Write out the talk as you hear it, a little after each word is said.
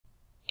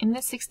In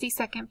this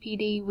 60-second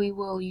PD, we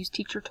will use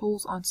teacher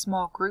tools on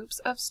small groups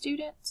of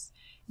students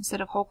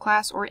instead of whole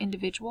class or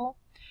individual.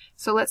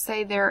 So let's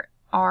say there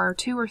are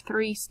 2 or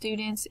 3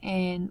 students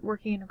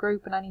working in a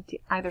group, and I need to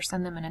either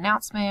send them an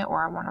announcement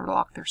or I want to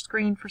lock their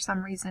screen for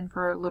some reason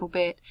for a little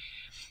bit.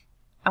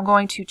 I'm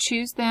going to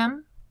choose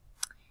them,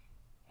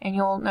 and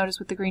you'll notice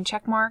with the green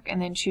check mark,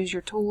 and then choose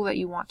your tool that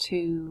you want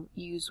to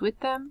use with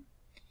them.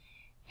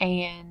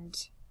 And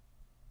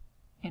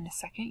in a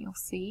second you'll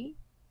see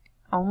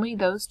only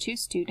those 2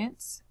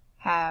 students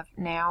have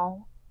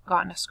now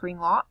gotten a screen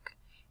lock,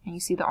 and you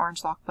see the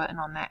orange lock button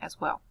on that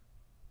as well.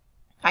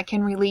 I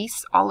can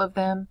release all of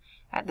them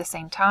at the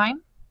same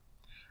time,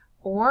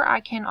 or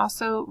I can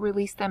also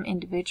release them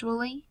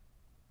individually.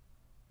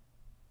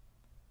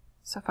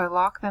 So if I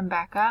lock them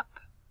back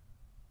up,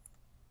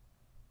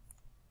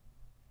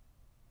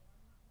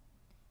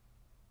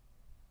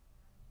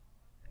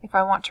 if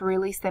I want to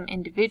release them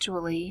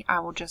individually, I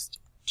will just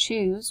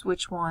choose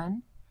which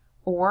one.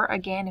 Or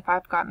again, if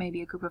I've got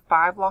maybe a group of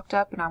 5 locked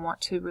up and I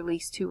want to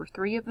release 2 or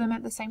 3 of them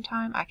at the same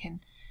time, I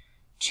can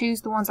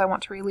choose the ones I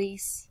want to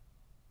release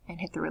and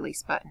hit the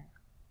release button.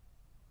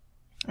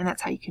 And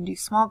that's how you can do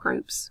small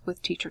groups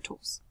with teacher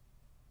tools.